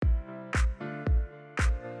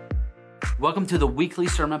Welcome to the weekly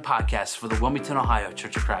sermon podcast for the Wilmington, Ohio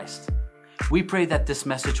Church of Christ. We pray that this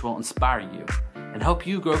message will inspire you and help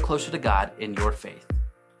you grow closer to God in your faith.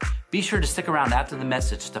 Be sure to stick around after the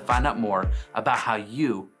message to find out more about how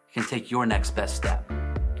you can take your next best step.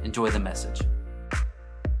 Enjoy the message.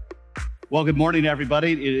 Well, good morning,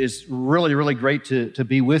 everybody. It is really great to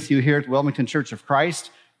be with you here at the Wilmington Church of Christ.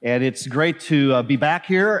 And it's great to be back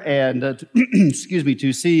here and,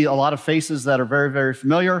 to see a lot of faces that are very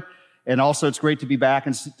familiar. And also, it's great to be back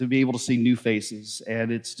and to be able to see new faces.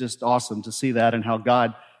 And it's just awesome to see that and how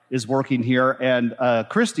God is working here. And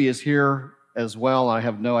Christy is here as well. I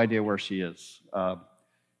have no idea where she is.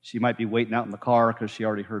 She might be waiting out in the car because she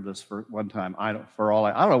already heard this for one time. I don't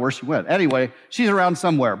know where she went. Anyway, she's around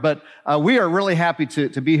somewhere. But we are really happy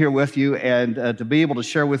to be here with you and to be able to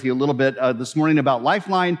share with you a little bit this morning about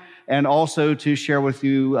Lifeline, and also to share with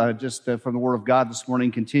you from the Word of God this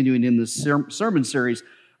morning, continuing in this sermon series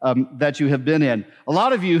that you have been in. A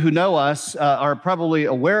lot of you who know us are probably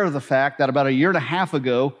aware of the fact that about a year and a half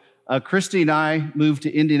ago, Christy and I moved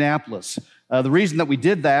to Indianapolis. The reason that we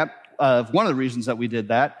did that, one of the reasons that we did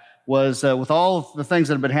that, was with all of the things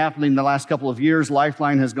that have been happening in the last couple of years,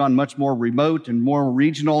 Lifeline has gone much more remote and more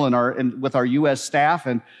regional with our U.S. staff.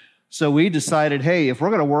 And so we decided, hey, if we're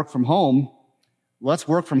going to work from home, let's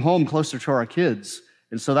work from home closer to our kids.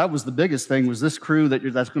 And so that was the biggest thing, was this crew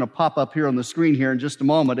that's going to pop up here on the screen here in just a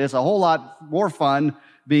moment. It's a whole lot more fun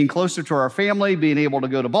being closer to our family, being able to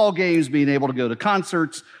go to ball games, being able to go to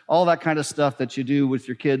concerts, all that kind of stuff that you do with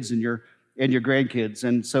your kids and your grandkids.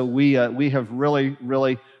 And so we have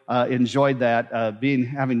really enjoyed that,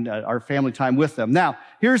 having our family time with them. Now,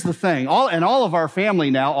 here's the thing. All of our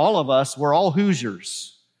family now, all of us, we're all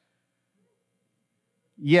Hoosiers.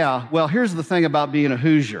 Yeah, well, here's the thing about being a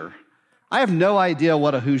Hoosier. I have no idea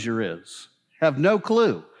what a Hoosier is. Have no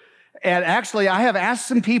clue. And actually, I have asked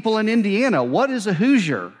some people in Indiana, what is a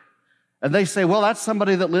Hoosier? And they say, well, that's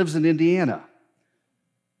somebody that lives in Indiana.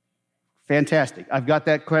 Fantastic. I've got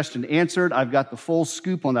that question answered. I've got the full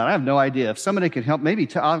scoop on that. I have no idea. If somebody can help,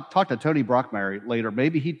 I'll talk to Tony Brockmeyer later.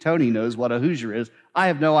 Maybe Tony knows what a Hoosier is. I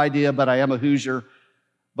have no idea, but I am a Hoosier.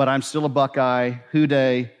 But I'm still a Buckeye.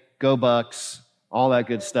 Hooday, go Bucks. All that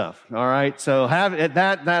good stuff. All right. So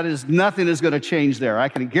nothing is going to change there. I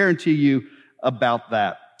can guarantee you about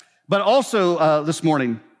that. But also this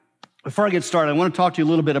morning, before I get started, I want to talk to you a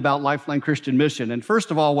little bit about Lifeline Christian Mission. And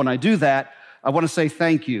first of all, when I do that, I want to say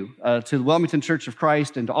thank you to the Wilmington Church of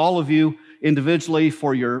Christ and to all of you individually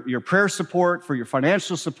for your prayer support, for your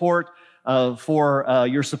financial support, for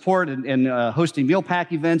your support in hosting meal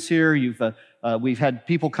pack events here. We've had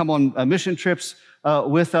people come on mission trips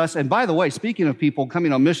with us. And by the way, speaking of people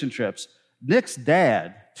coming on mission trips, Nick's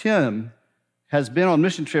dad, Tim, has been on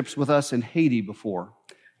mission trips with us in Haiti before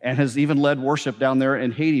and has even led worship down there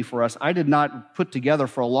in Haiti for us. I did not put together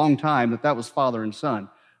for a long time that was father and son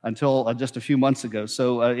until just a few months ago.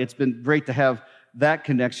 So it's been great to have that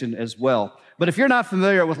connection as well. But if you're not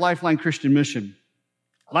familiar with Lifeline Christian Mission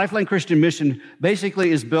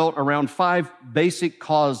basically is built around 5 basic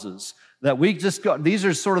causes that these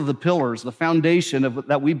are sort of the pillars, the foundation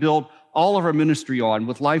that we build all of our ministry on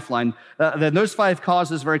with Lifeline. Then those 5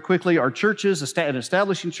 causes very quickly are churches,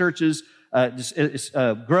 establishing churches,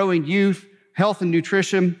 growing youth, health and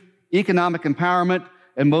nutrition, economic empowerment,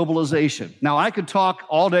 and mobilization. Now, I could talk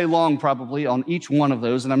all day long probably on each one of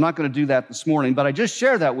those, and I'm not going to do that this morning, but I just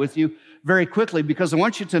share that with you very quickly because I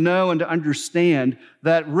want you to know and to understand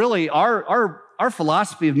that really our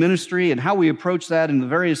philosophy of ministry and how we approach that in the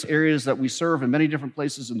various areas that we serve in many different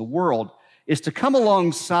places in the world is to come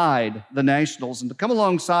alongside the nationals and to come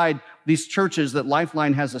alongside these churches that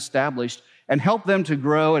Lifeline has established and help them to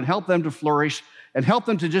grow and help them to flourish and help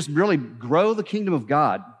them to just really grow the kingdom of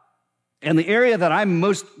God. And the area that I'm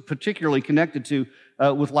most particularly connected to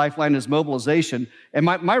with Lifeline is mobilization. And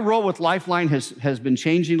my role with Lifeline has been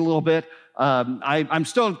changing a little bit. I'm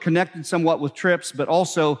still connected somewhat with trips, but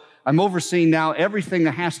also I'm overseeing now everything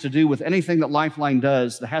that has to do with anything that Lifeline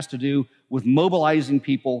does that has to do with mobilizing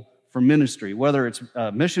people for ministry, whether it's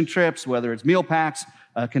mission trips, whether it's meal packs,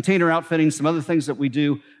 container outfitting, some other things that we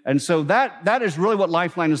do. And so that is really what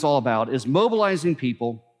Lifeline is all about, is mobilizing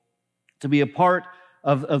people to be a part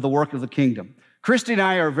of the work of the kingdom. Christy and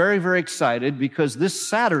I are very excited because this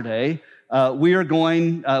Saturday, we are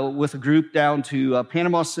going with a group down to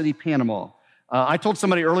Panama City, Panama. I told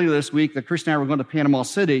somebody earlier this week that Christy and I were going to Panama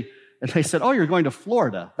City, and they said, oh, you're going to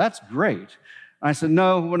Florida. That's great. I said,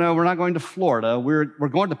 no, we're not going to Florida. We're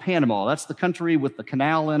going to Panama. That's the country with the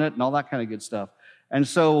canal in it and all that kind of good stuff. And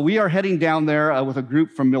so we are heading down there with a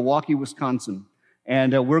group from Milwaukee, Wisconsin.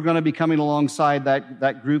 And we're going to be coming alongside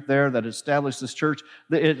that group there that established this church,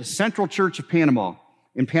 the Central Church of Panama,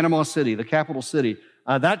 in Panama City, the capital city.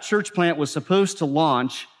 That church plant was supposed to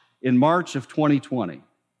launch in March of 2020.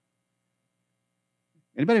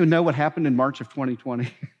 Anybody know what happened in March of 2020?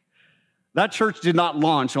 That church did not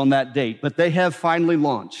launch on that date, but they have finally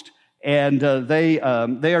launched. And they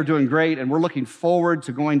are doing great, and we're looking forward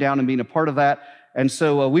to going down and being a part of that. And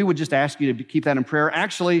so we would just ask you to keep that in prayer.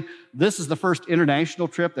 Actually, this is the first international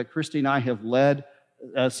trip that Christy and I have led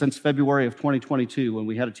since February of 2022 when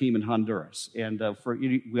we had a team in Honduras. And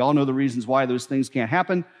we all know the reasons why those things can't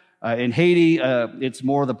happen. In Haiti, it's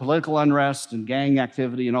more the political unrest and gang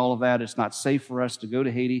activity and all of that. It's not safe for us to go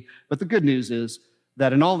to Haiti. But the good news is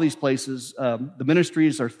that in all these places, the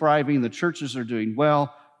ministries are thriving, the churches are doing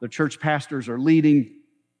well, the church pastors are leading.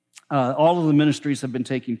 All of the ministries have been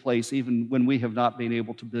taking place even when we have not been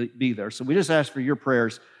able to be there. So we just ask for your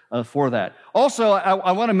prayers for that. Also,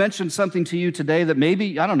 I want to mention something to you today that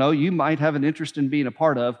maybe, I don't know, you might have an interest in being a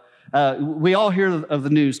part of. We all hear of the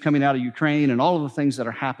news coming out of Ukraine and all of the things that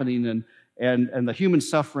are happening and the human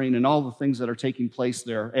suffering and all the things that are taking place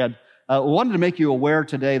there. And I wanted to make you aware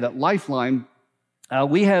today that Lifeline,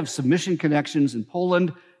 we have some mission connections in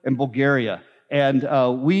Poland and Bulgaria.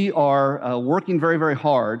 And we are working very, very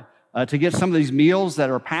hard to get some of these meals that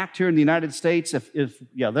are packed here in the United States.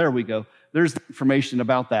 Yeah, there we go. There's the information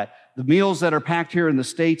about that. The meals that are packed here in the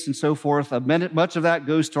States and so forth, much of that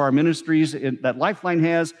goes to our ministries that Lifeline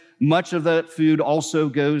has. Much of that food also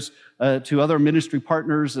goes to other ministry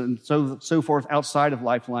partners and so forth outside of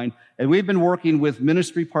Lifeline. And we've been working with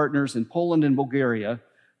ministry partners in Poland and Bulgaria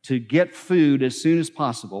to get food as soon as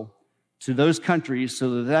possible to those countries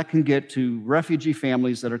so that can get to refugee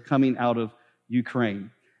families that are coming out of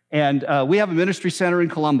Ukraine. And we have a ministry center in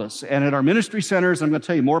Columbus. And at our ministry centers, I'm going to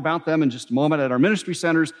tell you more about them in just a moment. At our ministry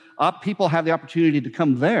centers, people have the opportunity to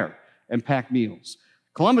come there and pack meals.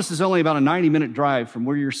 Columbus is only about a 90-minute drive from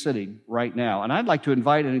where you're sitting right now. And I'd like to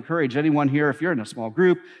invite and encourage anyone here, if you're in a small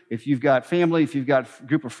group, if you've got family, if you've got a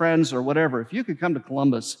group of friends or whatever, if you could come to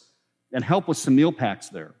Columbus and help with some meal packs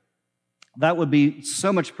there, that would be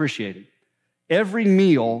so much appreciated. Every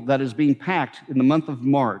meal that is being packed in the month of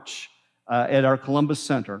March at our Columbus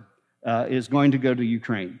Center is going to go to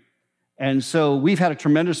Ukraine. And so we've had a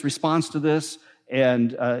tremendous response to this.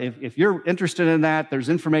 And if you're interested in that, there's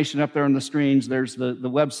information up there on the screens. There's the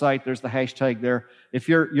website. There's the hashtag there. If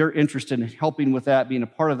you're interested in helping with that, being a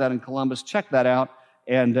part of that in Columbus, check that out.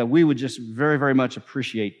 And we would just very, very much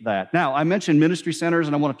appreciate that. Now, I mentioned ministry centers,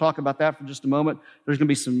 and I want to talk about that for just a moment. There's going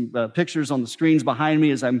to be some pictures on the screens behind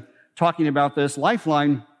me as I'm talking about this.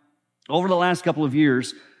 Lifeline, over the last couple of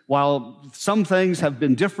years, while some things have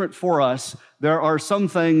been different for us, there are some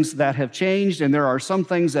things that have changed, and there are some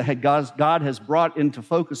things that God has brought into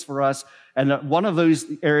focus for us. And one of those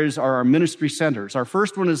areas are our ministry centers. Our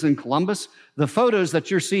first one is in Columbus. The photos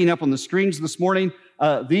that you're seeing up on the screens this morning,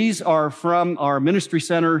 these are from our ministry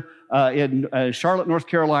center in Charlotte, North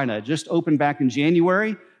Carolina. It just opened back in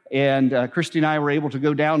January. And Christy and I were able to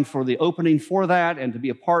go down for the opening for that and to be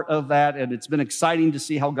a part of that. And it's been exciting to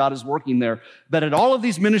see how God is working there. But at all of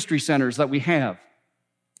these ministry centers that we have,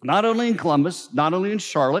 not only in Columbus, not only in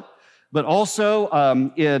Charlotte, but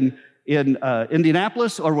also in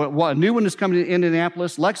Indianapolis, or a new one is coming to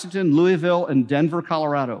Indianapolis, Lexington, Louisville, and Denver,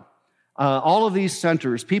 Colorado. All of these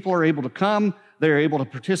centers, people are able to come. They're able to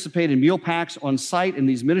participate in meal packs on site in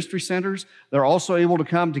these ministry centers. They're also able to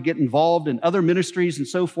come to get involved in other ministries and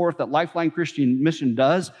so forth that Lifeline Christian Mission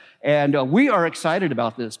does. And we are excited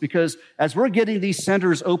about this because as we're getting these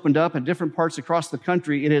centers opened up in different parts across the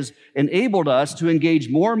country, it has enabled us to engage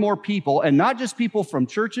more and more people, and not just people from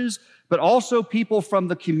churches, but also people from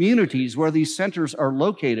the communities where these centers are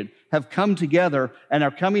located have come together and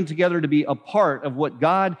are coming together to be a part of what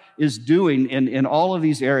God is doing in all of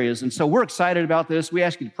these areas. And so we're excited about this. We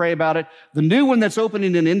ask you to pray about it. The new one that's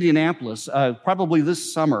opening in Indianapolis, probably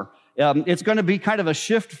this summer, it's going to be kind of a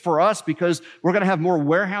shift for us because we're going to have more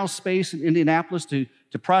warehouse space in Indianapolis to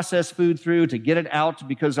process food through, to get it out,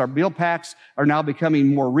 because our meal packs are now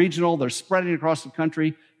becoming more regional. They're spreading across the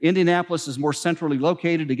country. Indianapolis is more centrally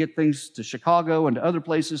located to get things to Chicago and to other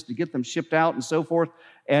places to get them shipped out and so forth.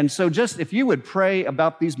 And so just if you would pray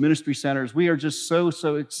about these ministry centers, we are just so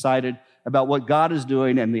excited about what God is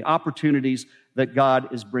doing and the opportunities that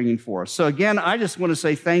God is bringing for us. So again, I just want to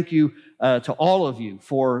say thank you to all of you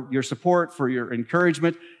for your support, for your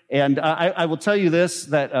encouragement. And I will tell you this,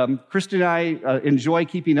 that Christy and I enjoy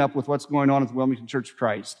keeping up with what's going on at the Wilmington Church of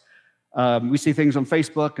Christ. We see things on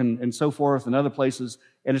Facebook and so forth and other places,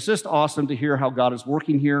 and it's just awesome to hear how God is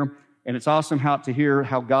working here, and it's awesome to hear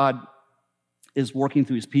how God is working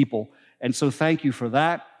through his people. And so thank you for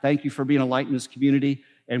that. Thank you for being a light in this community.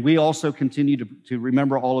 And we also continue to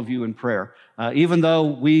remember all of you in prayer. Even though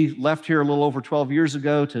we left here a little over 12 years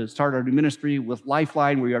ago to start our new ministry with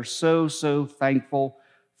Lifeline, we are so, so thankful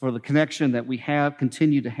for the connection that we have,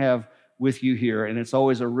 continue to have with you here. And it's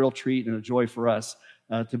always a real treat and a joy for us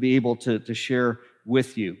to be able to share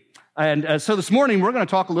with you. And so this morning, we're going to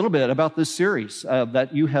talk a little bit about this series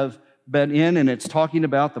that you have been in, and it's talking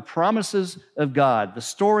about the promises of God, the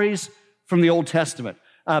stories from the Old Testament.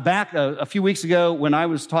 Back a few weeks ago, when I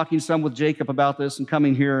was talking some with Jacob about this and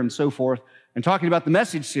coming here and so forth, and talking about the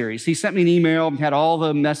message series, he sent me an email and had all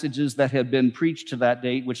the messages that had been preached to that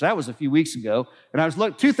date, which that was a few weeks ago. And I was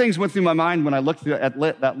two things went through my mind when I looked at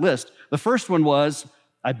that list. The first one was,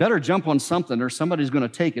 I better jump on something or somebody's going to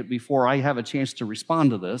take it before I have a chance to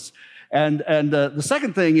respond to this. And the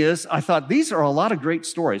second thing is, I thought these are a lot of great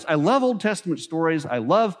stories. I love Old Testament stories. I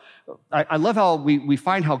love how we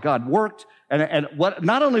find how God worked and what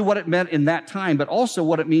not only what it meant in that time, but also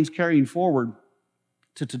what it means carrying forward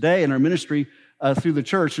to today in our ministry through the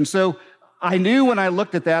church. And so I knew when I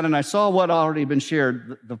looked at that and I saw what already been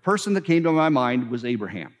shared, the person that came to my mind was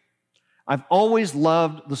Abraham. I've always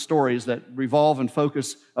loved the stories that revolve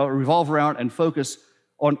around and focus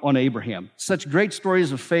on Abraham. Such great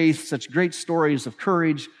stories of faith, such great stories of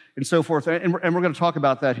courage, and so forth. And we're going to talk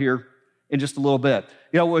about that here in just a little bit.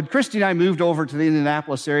 You know, when Christy and I moved over to the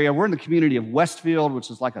Indianapolis area, we're in the community of Westfield,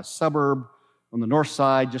 which is like a suburb on the north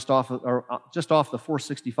side, just off the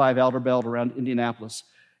 465 outer belt around Indianapolis.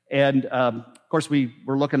 And of course, we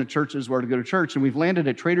were looking at churches where to go to church, and we've landed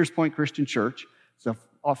at Traders Point Christian Church. It's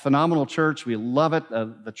a phenomenal church. We love it.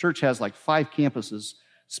 The church has like 5 campuses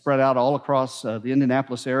spread out all across the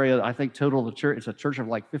Indianapolis area. I think total the church, it's a church of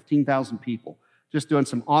like 15,000 people, just doing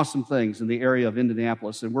some awesome things in the area of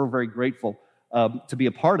Indianapolis, and we're very grateful to be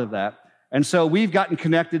a part of that. And so we've gotten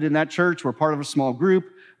connected in that church. We're part of a small group,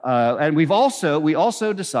 and we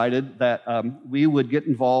also decided that we would get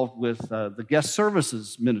involved with the guest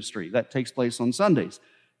services ministry that takes place on Sundays.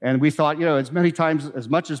 And we thought, you know, as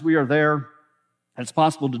much as we are there, it's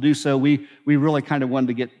possible to do so. We really kind of wanted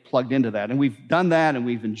to get plugged into that. And we've done that, and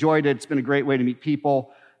we've enjoyed it. It's been a great way to meet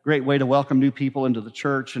people, great way to welcome new people into the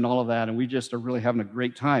church and all of that. And we just are really having a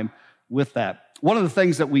great time with that. One of the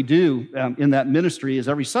things that we do in that ministry is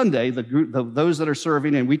every Sunday, those that are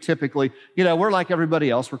serving, and we typically, you know, we're like everybody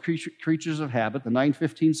else. We're creatures of habit. The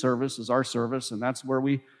 9:15 service is our service, and that's where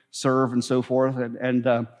we serve and so forth.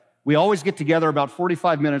 And we always get together about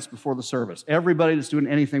 45 minutes before the service. Everybody that's doing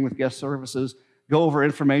anything with guest services, go over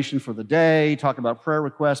information for the day, talk about prayer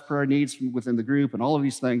requests, prayer needs from within the group, and all of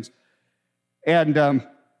these things. And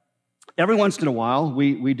every once in a while,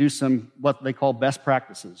 we do some what they call best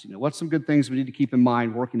practices. You know, what's some good things we need to keep in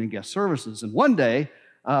mind working in guest services? And one day,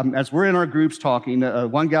 as we're in our groups talking,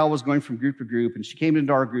 one gal was going from group to group, and she came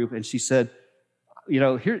into our group, and she said, you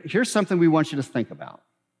know, here's something we want you to think about.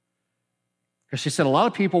 Because she said a lot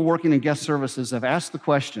of people working in guest services have asked the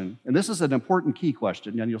question, and this is an important key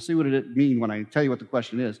question, and you'll see what it means when I tell you what the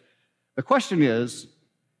question is. The question is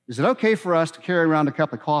it okay for us to carry around a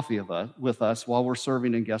cup of coffee with us while we're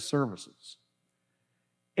serving in guest services?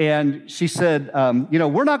 And she said, you know,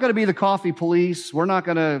 we're not going to be the coffee police. We're not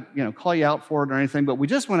going to, you know, call you out for it or anything, but we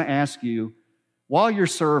just want to ask you, while you're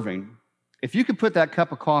serving, if you could put that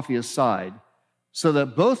cup of coffee aside so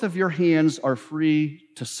that both of your hands are free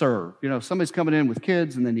to serve. You know, if somebody's coming in with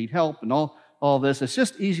kids and they need help and all this, it's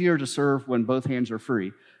just easier to serve when both hands are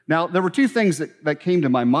free. Now, there were 2 things that came to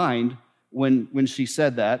my mind when she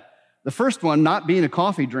said that. The first one, not being a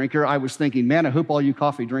coffee drinker, I was thinking, man, I hope all you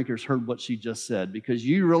coffee drinkers heard what she just said, because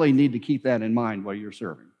you really need to keep that in mind while you're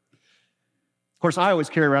serving. Of course, I always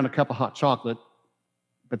carry around a cup of hot chocolate,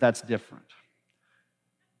 but that's different.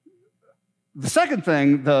 The second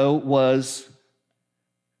thing, though, was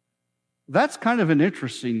that's kind of an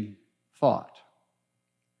interesting thought.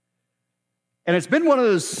 And it's been one of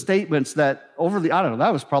those statements that that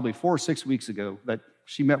was probably 4 or 6 weeks ago that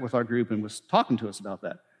she met with our group and was talking to us about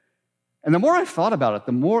that. And the more I've thought about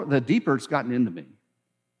it, the deeper it's gotten into me.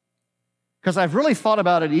 Because I've really thought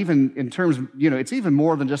about it even in terms, you know, it's even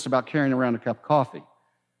more than just about carrying around a cup of coffee.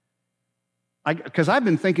 Because I've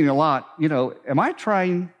been thinking a lot, you know, am I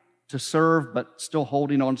trying to serve but still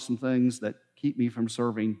holding on to some things that keep me from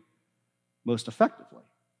serving most effectively?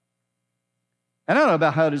 And I don't know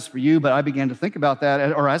about how it is for you, but I began to think about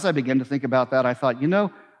that, or as I began to think about that, I thought, you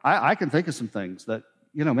know, I can think of some things that,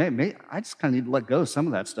 you know, maybe I just kind of need to let go of some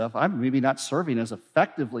of that stuff. I'm maybe not serving as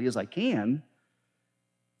effectively as I can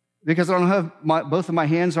because I don't have both of my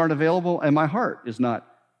hands aren't available and my heart is not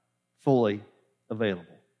fully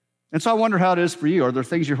available. And so I wonder how it is for you. Are there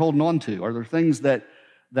things you're holding on to? Are there things that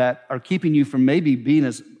that are keeping you from maybe being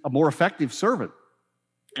as a more effective servant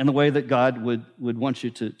in the way that God would want you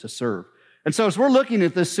to serve. And so as we're looking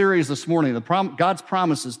at this series this morning, God's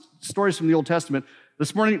promises, stories from the Old Testament,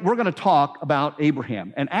 this morning we're going to talk about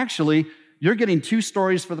Abraham. And actually, you're getting two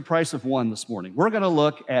stories for the price of one this morning. We're going to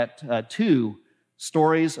look at two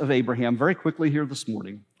stories of Abraham very quickly here this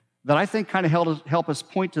morning that I think kind of help us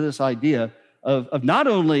point to this idea of not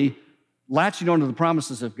only latching onto the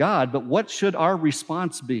promises of God, but what should our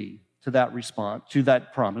response be to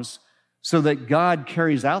that promise, so that God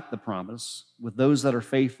carries out the promise with those that are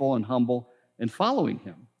faithful and humble and following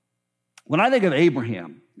him. When I think of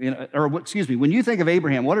Abraham, when you think of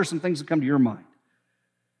Abraham, what are some things that come to your mind?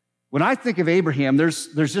 When I think of Abraham,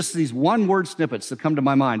 there's just these one-word snippets that come to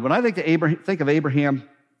my mind. When I think of Abraham,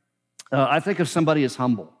 I think of somebody who's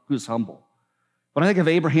humble. When I think of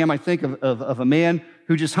Abraham, I think of a man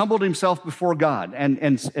who just humbled himself before God. And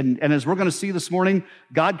as we're going to see this morning,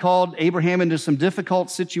 God called Abraham into some difficult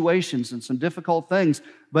situations and some difficult things,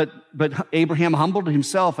 but Abraham humbled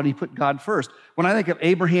himself and he put God first. When I think of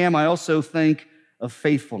Abraham, I also think of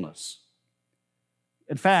faithfulness.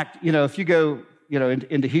 In fact, if you go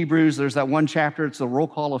into Hebrews, there's that one chapter, it's the roll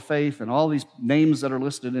call of faith, and all these names that are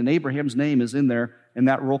listed, and Abraham's name is in there in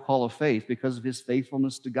that roll call of faith because of his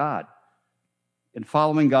faithfulness to God and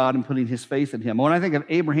following God and putting his faith in him. When I think of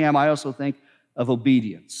Abraham, I also think of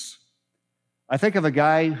obedience. I think of a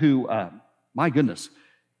guy who, my goodness,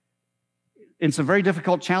 in some very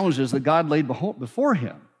difficult challenges that God laid before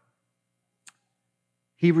him,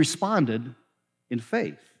 he responded in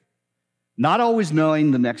faith. Not always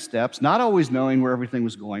knowing the next steps, not always knowing where everything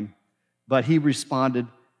was going, but he responded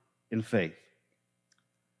in faith.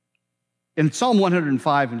 In Psalm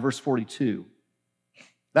 105 and verse 42,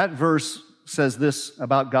 that verse says this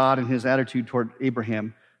about God and his attitude toward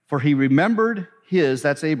Abraham. For he remembered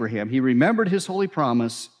that's Abraham, he remembered his holy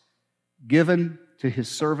promise given to his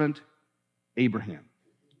servant Abraham.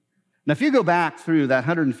 Now, if you go back through that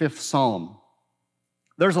 105th Psalm,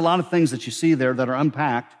 there's a lot of things that you see there that are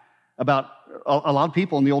unpacked about a lot of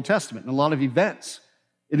people in the Old Testament and a lot of events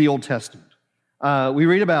in the Old Testament. We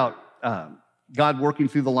read about God working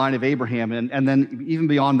through the line of Abraham, and then even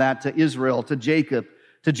beyond that to Israel, to Jacob,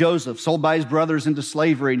 to Joseph, sold by his brothers into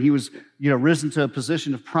slavery, and he was risen to a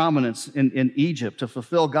position of prominence in Egypt to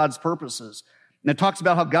fulfill God's purposes. And it talks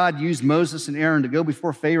about how God used Moses and Aaron to go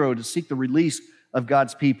before Pharaoh to seek the release of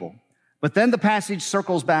God's people. But then the passage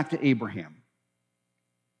circles back to Abraham.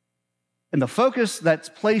 And the focus that's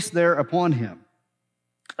placed there upon him,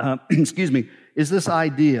 is this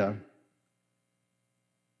idea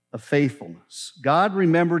of faithfulness. God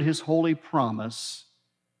remembered his holy promise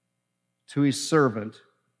to his servant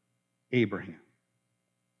Abraham.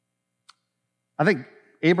 I think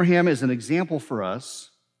Abraham is an example for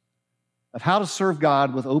us of how to serve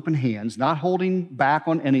God with open hands, not holding back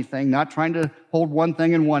on anything, not trying to hold one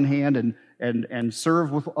thing in one hand and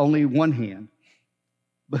serve with only one hand,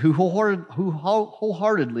 but who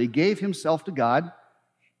wholeheartedly gave himself to God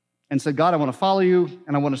and said, God, I want to follow you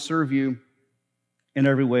and I want to serve you in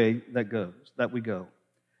every way that we go.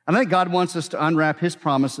 And I think God wants us to unwrap his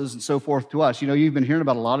promises and so forth to us. You've been hearing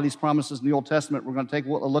about a lot of these promises in the Old Testament. We're going to take a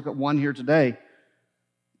look at one here today.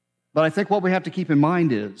 But I think what we have to keep in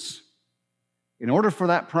mind is, in order for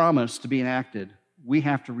that promise to be enacted, we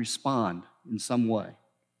have to respond in some way.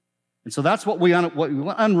 And so that's what we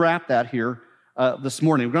unwrap that here this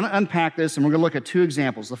morning. We're going to unpack this, and we're going to look at two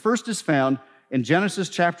examples. The first is found in Genesis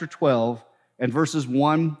chapter 12 and verses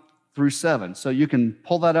 1 through 7. So you can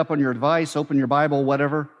pull that up on your device, open your Bible,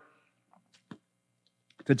 whatever,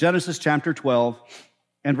 to Genesis chapter 12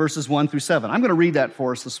 and verses 1 through 7. I'm going to read that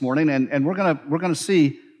for us this morning, and we're going to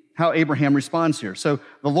see how Abraham responds here. So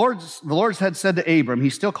the Lord had said to Abram,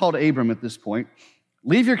 he's still called Abram at this point,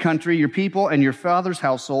 leave your country, your people, and your father's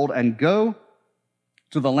household, and go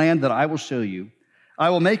to the land that I will show you. I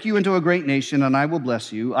will make you into a great nation, and I will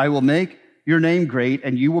bless you. I will make your name great,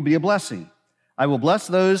 and you will be a blessing. I will bless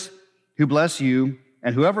those who bless you,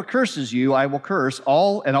 and whoever curses you, I will curse.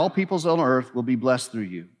 All peoples on earth will be blessed through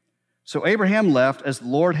you. So Abraham left as the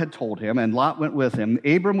Lord had told him, and Lot went with him.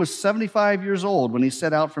 Abram was 75 years old when he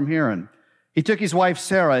set out from Haran. He took his wife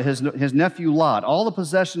Sarah, his nephew Lot, all the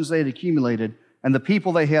possessions they had accumulated, and the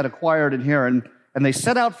people they had acquired in Haran, and they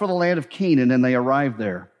set out for the land of Canaan, and they arrived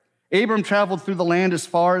there. Abram traveled through the land as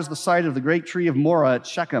far as the site of the great tree of Moreh at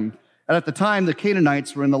Shechem. And at the time, the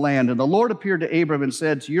Canaanites were in the land. And the Lord appeared to Abram and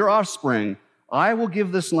said, to your offspring, I will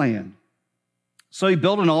give this land. So he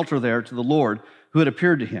built an altar there to the Lord who had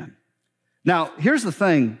appeared to him. Now, here's the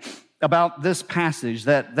thing about this passage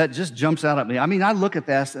that just jumps out at me. I mean, I look at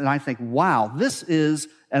this and I think, wow, this is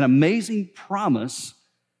an amazing promise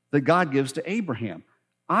that God gives to Abraham.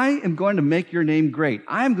 I am going to make your name great.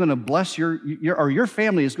 I am going to bless your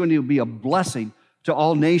family is going to be a blessing to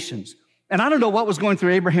all nations. And I don't know what was going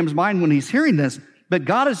through Abraham's mind when he's hearing this, but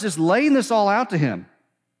God is just laying this all out to him.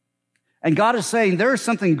 And God is saying, there is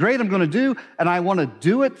something great I'm going to do, and I want to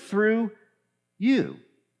do it through you.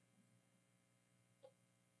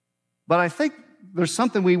 But I think there's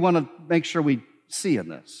something we want to make sure we see in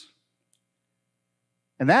this.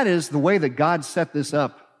 And that is the way that God set this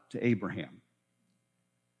up to Abraham.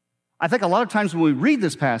 I think a lot of times when we read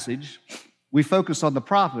this passage, we focus on the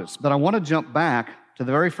prophets, but I want to jump back to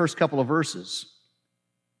the very first couple of verses.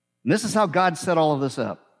 And this is how God set all of this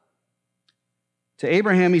up. To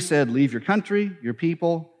Abraham, he said, leave your country, your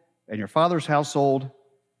people, and your father's household,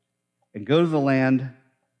 and go to the land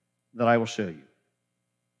that I will show you.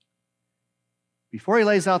 Before he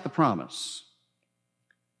lays out the promise,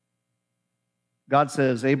 God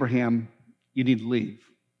says, Abraham, you need to leave.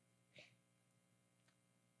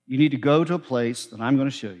 You need to go to a place that I'm going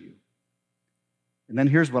to show you. And then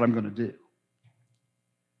here's what I'm going to do.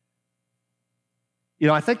 You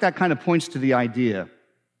know, I think that kind of points to the idea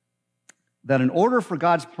that in order for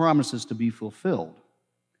God's promises to be fulfilled,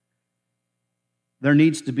 there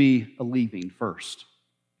needs to be a leaving first.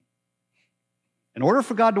 In order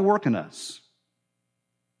for God to work in us,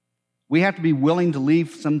 we have to be willing to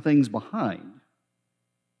leave some things behind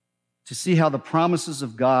to see how the promises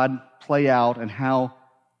of God play out and how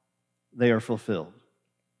they are fulfilled.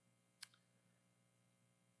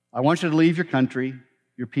 I want you to leave your country,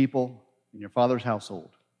 your people, and your father's household.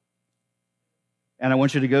 And I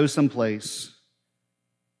want you to go someplace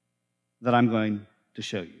that I'm going to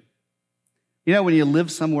show you. You know, when you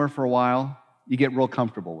live somewhere for a while, you get real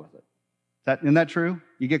comfortable with it. Isn't that true?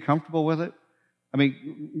 You get comfortable with it? I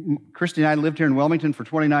mean, Christy and I lived here in Wilmington for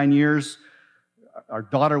 29 years. Our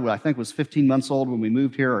daughter, I think, was 15 months old when we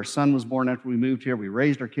moved here. Our son was born after we moved here. We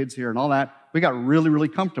raised our kids here and all that. We got really, really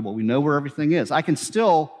comfortable. We know where everything is. I can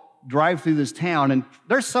still drive through this town, and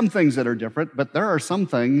there's some things that are different, but there are some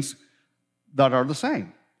things that are the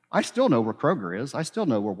same. I still know where Kroger is. I still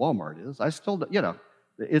know where Walmart is. I still, you know,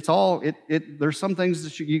 it's all, there's some things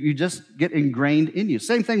that you just get ingrained in you.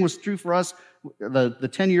 Same thing was true for us the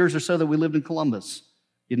 10 years or so that we lived in Columbus.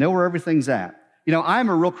 You know where everything's at. You know, I'm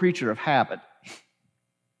a real creature of habit.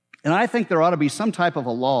 And I think there ought to be some type of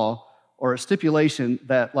a law or a stipulation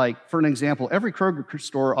that, like, for an example, every Kroger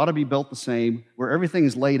store ought to be built the same, where everything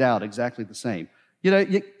is laid out exactly the same. You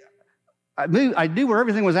know, I knew where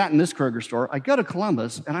everything was at in this Kroger store. I go to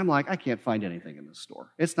Columbus, and I'm like, I can't find anything in this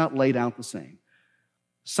store. It's not laid out the same.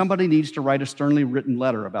 Somebody needs to write a sternly written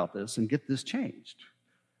letter about this and get this changed.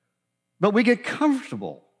 But we get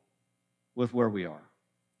comfortable with where we are.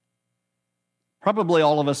 Probably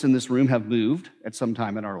all of us in this room have moved at some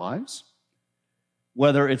time in our lives,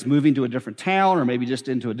 whether it's moving to a different town or maybe just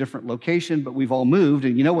into a different location, but we've all moved,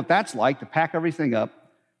 and you know what that's like, to pack everything up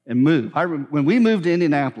and move. When we moved to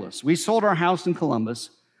Indianapolis, we sold our house in Columbus,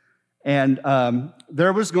 and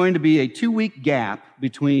there was going to be a 2-week gap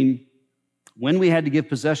between when we had to give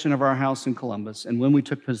possession of our house in Columbus and when we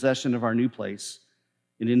took possession of our new place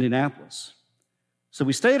in Indianapolis. So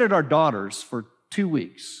we stayed at our daughter's for 2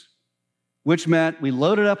 weeks, which meant we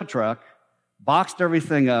loaded up a truck, boxed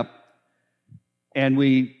everything up, and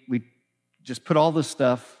we just put all this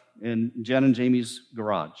stuff in Jen and Jamie's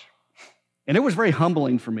garage. And it was very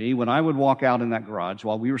humbling for me when I would walk out in that garage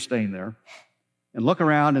while we were staying there and look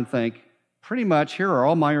around and think, pretty much here are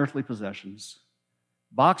all my earthly possessions,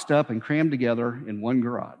 boxed up and crammed together in one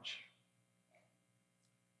garage.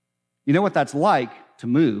 You know what that's like to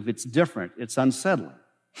move? It's different. It's unsettling.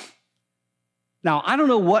 Now, I don't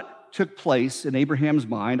know what took place in Abraham's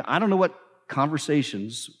mind. I don't know what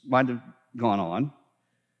conversations might have gone on.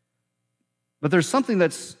 But there's something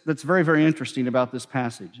that's very, very interesting about this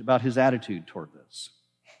passage, about his attitude toward this.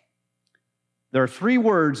 There are 3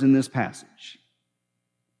 words in this passage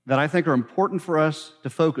that I think are important for us to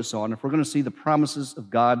focus on if we're going to see the promises of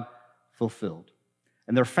God fulfilled.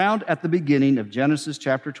 And they're found at the beginning of Genesis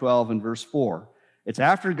chapter 12 and verse 4. It's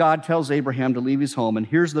after God tells Abraham to leave his home, and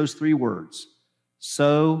here's those 3 words.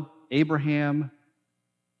 So Abraham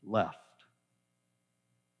left.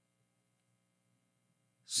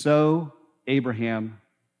 So Abraham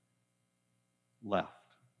left.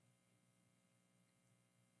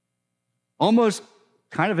 Almost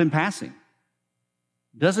kind of in passing.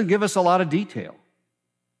 Doesn't give us a lot of detail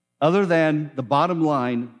other than the bottom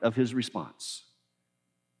line of his response.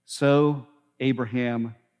 So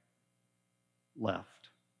Abraham left.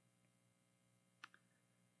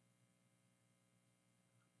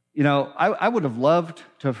 You know, I would have loved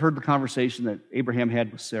to have heard the conversation that Abraham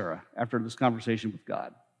had with Sarah after this conversation with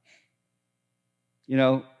God.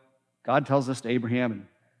 God tells this to Abraham, and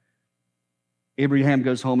Abraham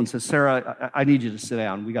goes home and says, Sarah, I need you to sit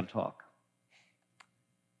down. We got to talk.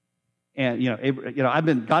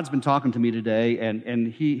 And, God's been talking to me today, and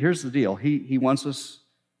here's the deal. He wants us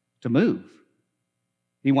to move.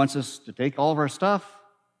 He wants us to take all of our stuff,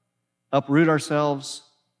 uproot ourselves,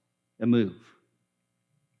 and move.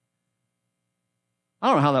 I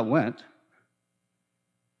don't know how that went.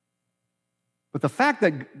 But the fact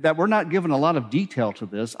that we're not given a lot of detail to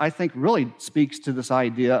this, I think really speaks to this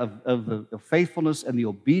idea of the faithfulness and the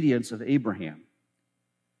obedience of Abraham.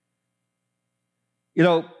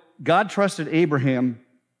 Abraham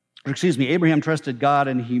trusted God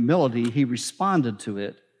in humility. He responded to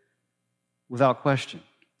it without question.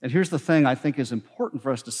 And here's the thing I think is important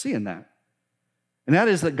for us to see in that. And that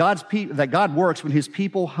is that God works when his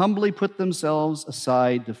people humbly put themselves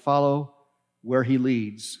aside to follow where he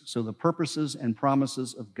leads, so the purposes and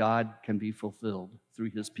promises of God can be fulfilled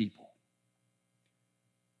through his people.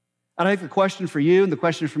 And I think the question for you and the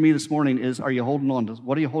question for me this morning is, what are you holding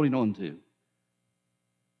on to?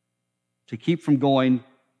 To keep from going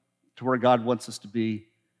to where God wants us to be,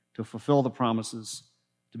 to fulfill the promises,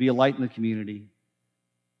 to be a light in the community.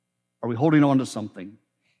 Are we holding on to something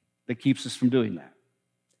that keeps us from doing that?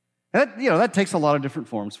 That takes a lot of different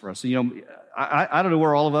forms for us. I don't know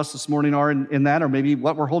where all of us this morning are in that, or maybe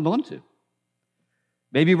what we're holding on to.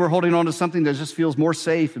 Maybe we're holding on to something that just feels more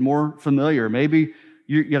safe and more familiar. Maybe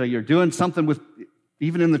you're doing something with,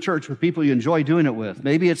 even in the church, with people you enjoy doing it with.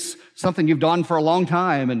 Maybe it's something you've done for a long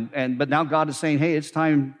time, but now God is saying, hey, it's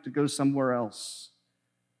time to go somewhere else.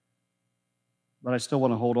 But I still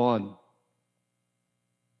want to hold on.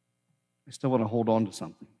 I still want to hold on to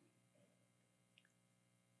something.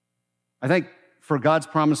 I think for God's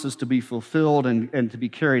promises to be fulfilled and to be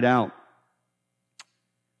carried out,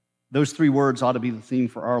 those three words ought to be the theme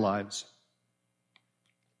for our lives.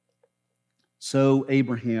 So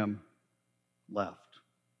Abraham left.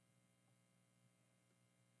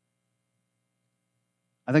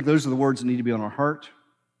 I think those are the words that need to be on our heart,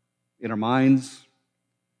 in our minds,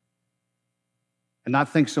 and not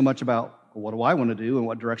think so much about, well, what do I want to do and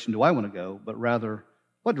what direction do I want to go, but rather,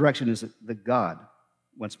 what direction is it that God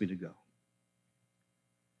wants me to go?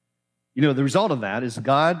 The result of that is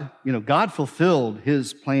God fulfilled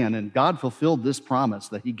his plan, and God fulfilled this promise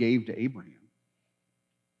that he gave to Abraham.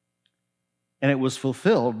 And it was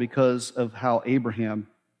fulfilled because of how Abraham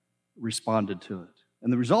responded to it.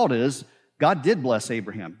 And the result is, God did bless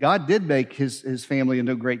Abraham. God did make his family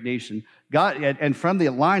into a great nation. And from the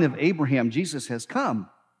line of Abraham, Jesus has come.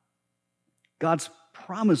 God's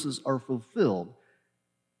promises are fulfilled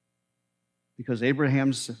because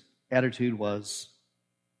Abraham's attitude was,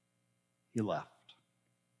 he left.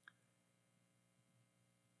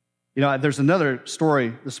 There's another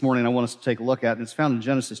story this morning I want us to take a look at, and it's found in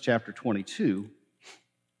Genesis chapter 22,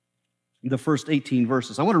 the first 18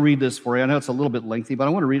 verses. I want to read this for you. I know it's a little bit lengthy, but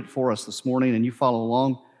I want to read it for us this morning, and you follow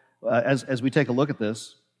along as we take a look at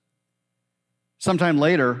this. Sometime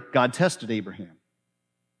later, God tested Abraham.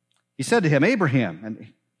 He said to him, Abraham, and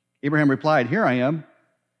Abraham replied, here I am.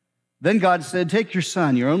 Then God said, take your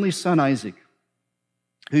son, your only son Isaac,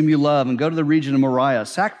 whom you love, and go to the region of Moriah.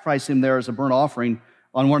 Sacrifice him there as a burnt offering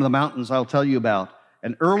on one of the mountains I'll tell you about.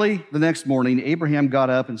 And early the next morning, Abraham got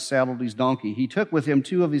up and saddled his donkey. He took with him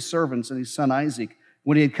two of his servants and his son Isaac.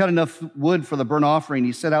 When he had cut enough wood for the burnt offering,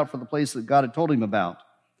 he set out for the place that God had told him about.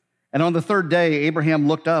 And on the third day, Abraham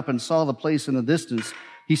looked up and saw the place in the distance.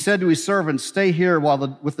 He said to his servants, stay here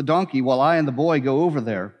with the donkey while I and the boy go over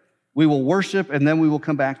there. We will worship, and then we will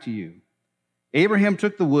come back to you. Abraham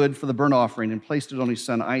took the wood for the burnt offering and placed it on his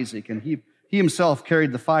son Isaac, and he himself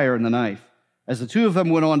carried the fire and the knife. As the two of them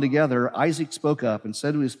went on together, Isaac spoke up and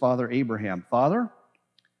said to his father Abraham, Father?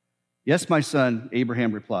 Yes, my son,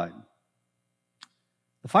 Abraham replied.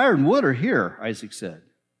 The fire and wood are here, Isaac said.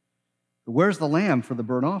 But where's the lamb for the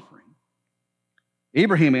burnt offering?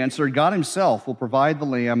 Abraham answered, God himself will provide the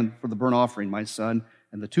lamb for the burnt offering, my son.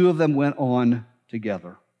 And the two of them went on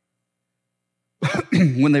together.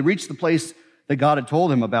 When they reached the place that God had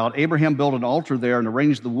told him about, Abraham built an altar there and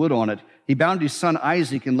arranged the wood on it. He bound his son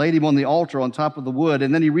Isaac and laid him on the altar on top of the wood,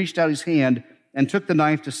 and then he reached out his hand and took the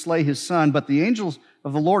knife to slay his son. But the angels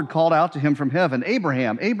of the Lord called out to him from heaven,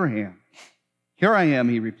 Abraham, Abraham. Here I am,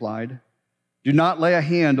 he replied. Do not lay a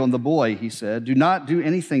hand on the boy, he said. Do not do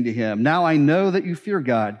anything to him. Now I know that you fear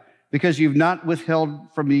God, because you've not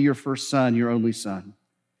withheld from me your first son, your only son.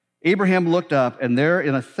 Abraham looked up, and there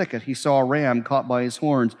in a thicket he saw a ram caught by his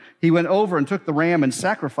horns. He went over and took the ram and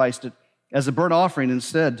sacrificed it as a burnt offering and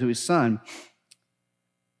said to his son,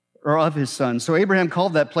 or of his son. So Abraham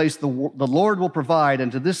called that place, the Lord will provide,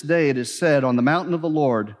 and to this day it is said, on the mountain of the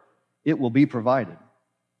Lord it will be provided.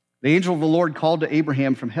 The angel of the Lord called to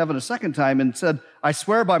Abraham from heaven a second time and said, I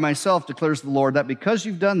swear by myself, declares the Lord, that because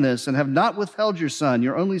you've done this and have not withheld your son,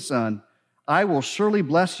 your only son, I will surely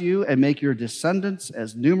bless you and make your descendants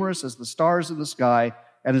as numerous as the stars in the sky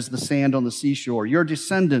and as the sand on the seashore. Your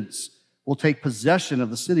descendants will take possession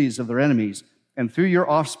of the cities of their enemies, and through your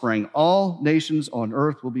offspring, all nations on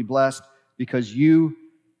earth will be blessed because you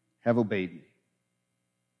have obeyed me.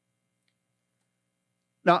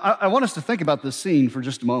 Now, I want us to think about this scene for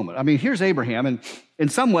just a moment. I mean, here's Abraham, and in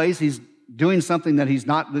some ways, he's doing something that he's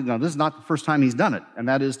not, this is not the first time he's done it, and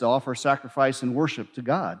that is to offer sacrifice and worship to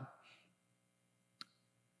God.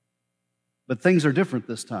 But things are different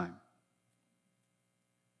this time.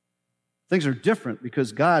 Things are different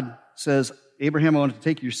because God says, Abraham, I want to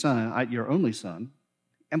take your son, your only son,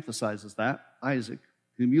 emphasizes that, Isaac,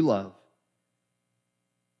 whom you love.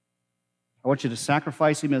 I want you to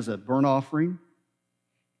sacrifice him as a burnt offering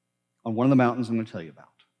on one of the mountains I'm going to tell you about.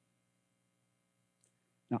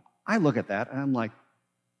 Now, I look at that and I'm like,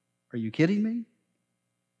 are you kidding me?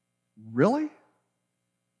 Really?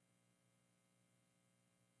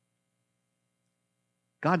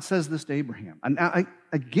 God says this to Abraham. And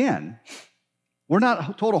again, we're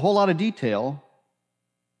not told a whole lot of detail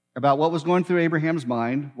about what was going through Abraham's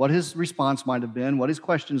mind, what his response might have been, what his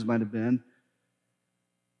questions might have been.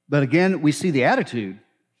 But again, we see the attitude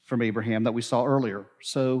from Abraham that we saw earlier.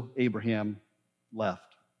 So Abraham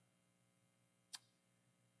left.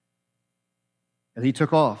 And he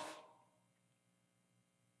took off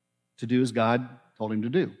to do as God told him to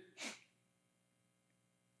do.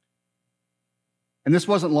 And this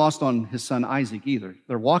wasn't lost on his son Isaac either.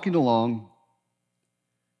 They're walking along,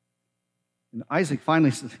 and Isaac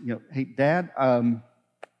finally says, hey, Dad, I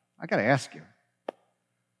got to ask you.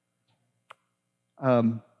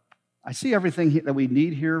 I see everything that we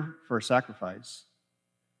need here for a sacrifice,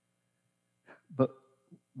 but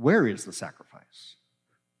where is the sacrifice?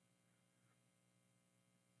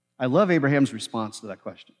 I love Abraham's response to that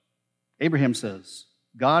question. Abraham says,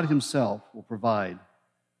 God himself will provide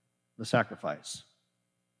the sacrifice.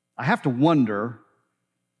 I have to wonder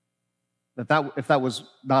if that was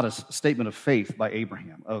not a statement of faith by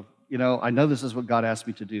Abraham, of, I know this is what God asked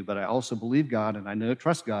me to do, but I also believe God and I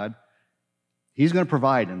trust God. He's going to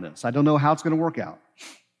provide in this. I don't know how it's going to work out,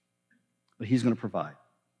 but he's going to provide.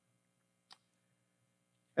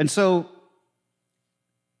 And so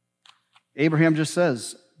Abraham just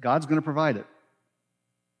says, God's going to provide it.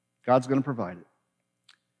 God's going to provide it.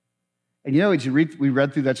 And as we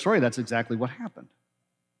read through that story, that's exactly what happened.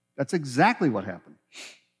 That's exactly what happened.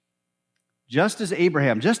 Just as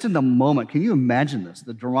Abraham, just in the moment, can you imagine this,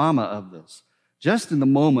 the drama of this? Just in the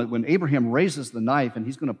moment when Abraham raises the knife and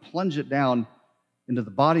he's going to plunge it down into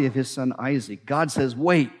the body of his son Isaac, God says,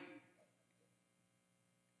 wait.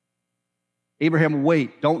 Abraham,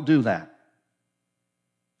 wait, don't do that.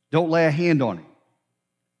 Don't lay a hand on him.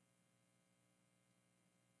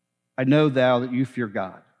 I know thou that you fear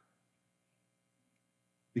God,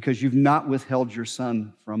 because you've not withheld your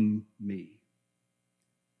son from me.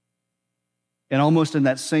 And almost in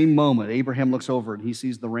that same moment, Abraham looks over and he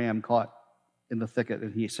sees the ram caught in the thicket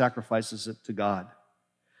and he sacrifices it to God.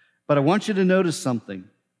 But I want you to notice something,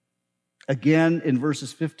 again in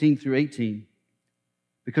verses 15 through 18,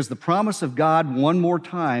 because the promise of God one more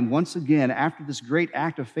time, once again, after this great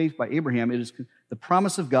act of faith by Abraham, the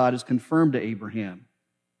promise of God is confirmed to Abraham.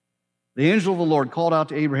 The angel of the Lord called out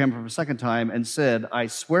to Abraham for a second time and said, I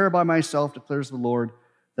swear by myself, declares the Lord,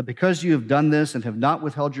 that because you have done this and have not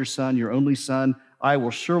withheld your son, your only son, I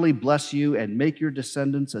will surely bless you and make your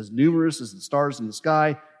descendants as numerous as the stars in the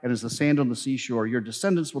sky and as the sand on the seashore. Your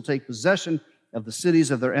descendants will take possession of the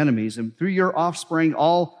cities of their enemies, and through your offspring,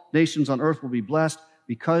 all nations on earth will be blessed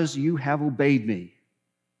because you have obeyed me.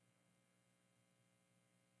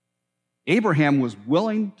 Abraham was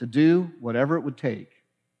willing to do whatever it would take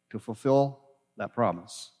to fulfill that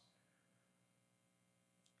promise.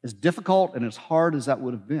 As difficult and as hard as that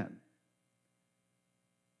would have been.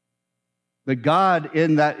 But God,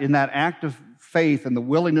 in that act of faith and the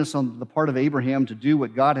willingness on the part of Abraham to do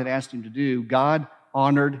what God had asked him to do, God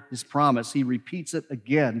honored his promise. He repeats it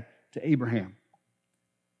again to Abraham.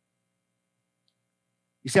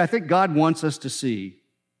 You see, I think God wants us to see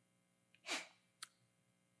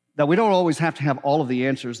that we don't always have to have all of the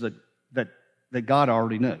answers that God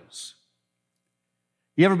already knows.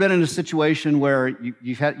 You ever been in a situation where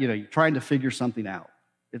you're trying to figure something out?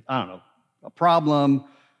 I don't know, a problem,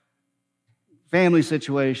 family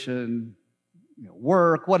situation,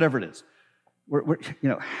 work, whatever it is.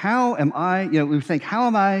 how am I, we think, how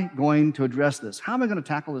am I going to address this? How am I going to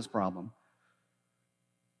tackle this problem?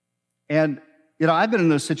 And, I've been in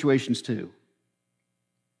those situations too.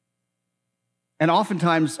 And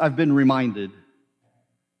oftentimes I've been reminded,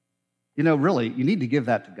 really, you need to give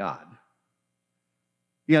that to God.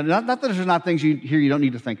 Not that there's not things here you don't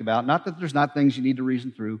need to think about, not that there's not things you need to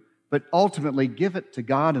reason through, but ultimately give it to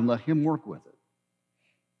God and let Him work with it.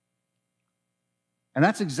 And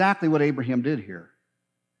that's exactly what Abraham did here.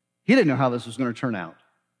 He didn't know how this was going to turn out,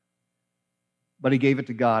 but he gave it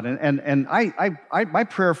to God. And my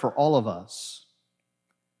prayer for all of us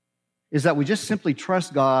is that we just simply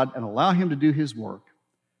trust God and allow Him to do His work,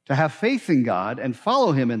 to have faith in God and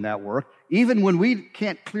follow Him in that work, even when we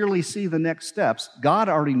can't clearly see the next steps. God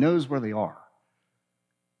already knows where they are.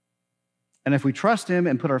 And if we trust Him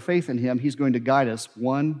and put our faith in Him, He's going to guide us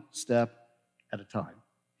one step at a time.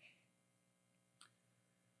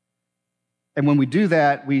 And when we do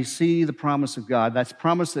that, we see the promise of God. That's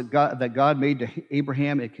promise that God made to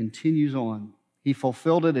Abraham. It continues on. He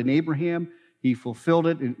fulfilled it in Abraham. He fulfilled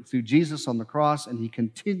it through Jesus on the cross, and He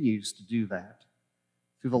continues to do that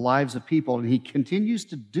through the lives of people. And He continues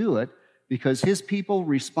to do it because His people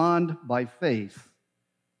respond by faith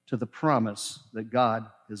to the promise that God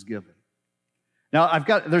has given. Now,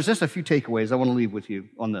 there's just a few takeaways I want to leave with you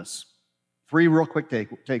on this. 3 real quick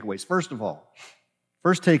takeaways. First of all,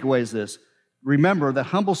 first takeaway is this. Remember that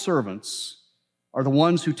humble servants are the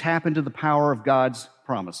ones who tap into the power of God's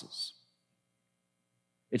promises.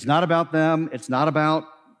 It's not about them. It's not about,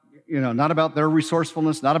 not about their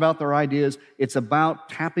resourcefulness, not about their ideas. It's about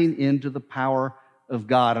tapping into the power of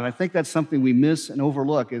God. And I think that's something we miss and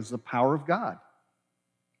overlook, is the power of God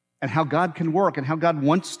and how God can work and how God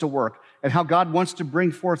wants to work and how God wants to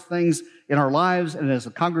bring forth things in our lives and as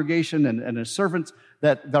a congregation and as servants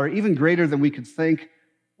that are even greater than we could think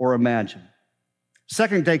or imagine.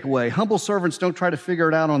 Second takeaway, humble servants don't try to figure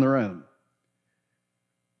it out on their own.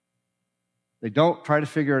 They don't try to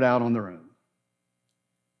figure it out on their own.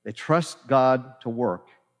 They trust God to work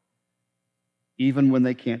even when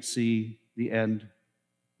they can't see the end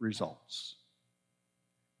results.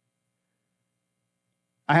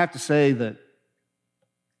 I have to say that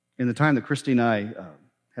in the time that Christy and I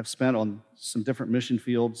have spent on some different mission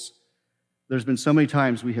fields, there's been so many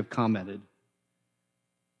times we have commented.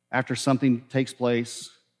 After something takes place,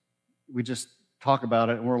 we just talk about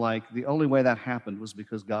it and we're like, the only way that happened was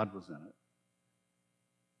because God was in it.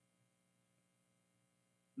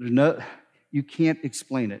 You can't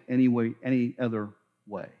explain it any other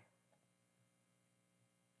way.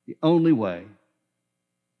 The only way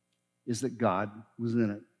is that God was in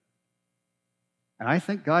it. And I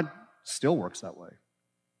think God still works that way.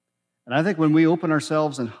 And I think when we open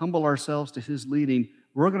ourselves and humble ourselves to His leading,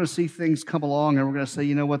 we're going to see things come along and we're going to say,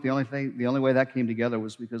 you know what, the only way that came together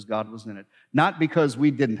was because God was in it. Not because we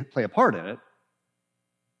didn't play a part in it,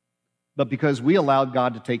 but because we allowed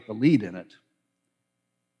God to take the lead in it.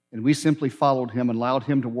 And we simply followed Him and allowed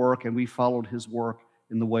Him to work, and we followed His work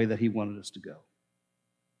in the way that He wanted us to go.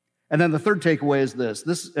 And then the third takeaway is this.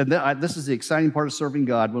 This is the exciting part of serving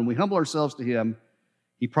God. When we humble ourselves to Him,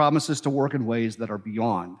 He promises to work in ways that are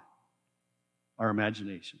beyond our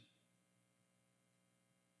imagination.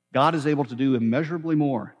 God is able to do immeasurably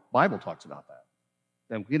more. The Bible talks about that,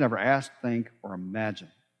 than we can ever ask, think, or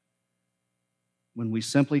imagine when we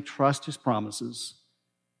simply trust His promises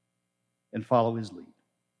and follow His lead.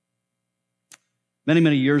 Many,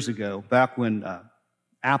 many years ago, back when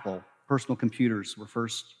Apple personal computers were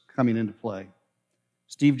first coming into play,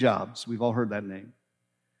 Steve Jobs, we've all heard that name.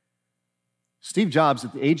 Steve Jobs,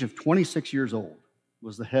 at the age of 26 years old,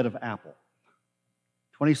 was the head of Apple.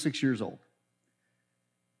 26 years old.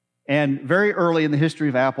 And very early in the history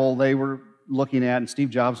of Apple, they were looking at, and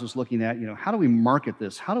Steve Jobs was looking at, how do we market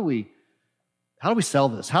this? How do we sell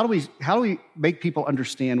this? How do we make people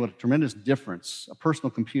understand what a tremendous difference a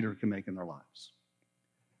personal computer can make in their lives?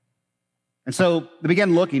 And so they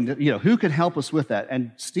began looking, who could help us with that?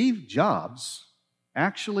 And Steve Jobs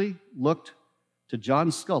actually looked to John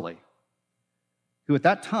Sculley, who at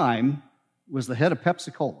that time was the head of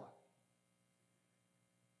Pepsi-Cola.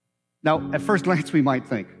 Now, at first glance, we might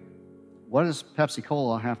think, what does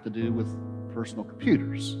Pepsi-Cola have to do with personal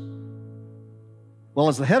computers? Well,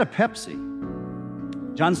 as the head of Pepsi,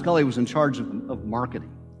 John Sculley was in charge of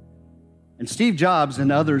marketing. And Steve Jobs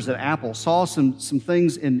and others at Apple saw some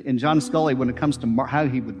things in John Sculley when it comes to how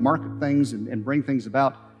he would market things and bring things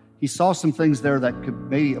about. He saw some things there that could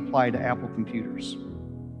maybe apply to Apple computers.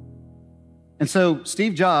 And so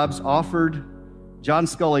Steve Jobs offered John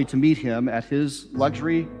Sculley to meet him at his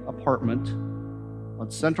luxury apartment on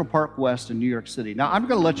Central Park West in New York City. Now, I'm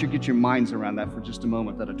going to let you get your minds around that for just a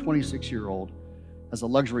moment, that a 26-year-old has a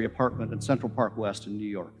luxury apartment in Central Park West in New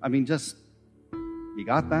York. I mean, just, you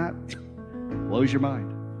got that? Blows your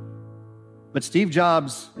mind. But Steve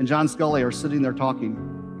Jobs and John Sculley are sitting there talking.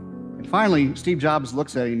 And finally, Steve Jobs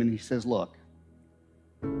looks at him and he says, look,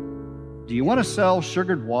 do you want to sell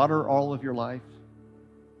sugared water all of your life?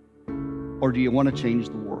 Or do you want to change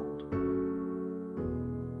the world?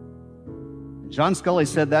 And John Sculley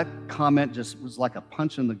said that comment just was like a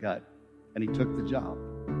punch in the gut, and he took the job.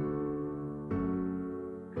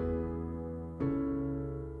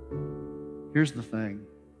 Here's the thing.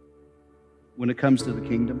 When it comes to the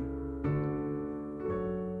kingdom,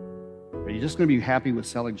 are you just going to be happy with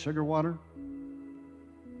selling sugar water?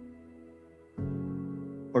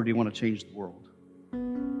 Or do you want to change the world?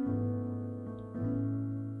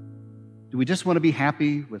 Do we just want to be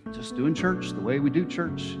happy with just doing church the way we do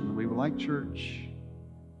church and the way we like church?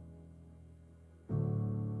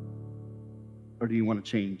 Or do you want to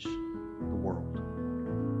change the world?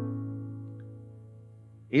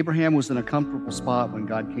 Abraham was in a comfortable spot when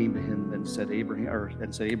God came to him and said,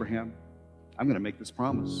 Abraham, I'm going to make this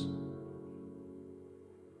promise.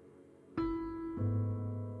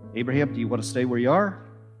 Abraham, do you want to stay where you are?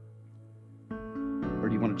 Or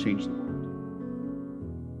do you want to change the world?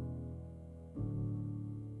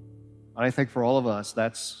 And I think for all of us,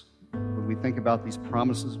 that's when we think about these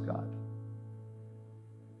promises of God.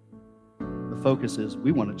 The focus is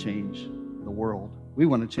we want to change the world. We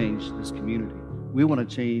want to change this community. We want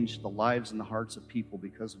to change the lives and the hearts of people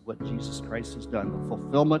because of what Jesus Christ has done. The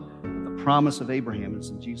fulfillment of the promise of Abraham is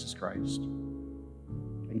in Jesus Christ.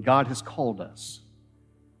 And God has called us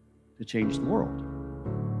to change the world.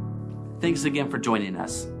 Thanks again for joining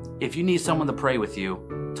us. If you need someone to pray with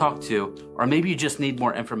you, talk to, or maybe you just need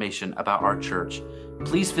more information about our church,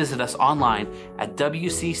 please visit us online at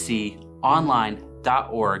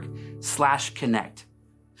wcconline.org/connect.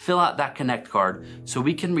 Fill out that Connect card so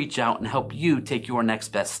we can reach out and help you take your next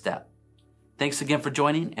best step. Thanks again for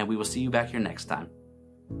joining, and we will see you back here next time.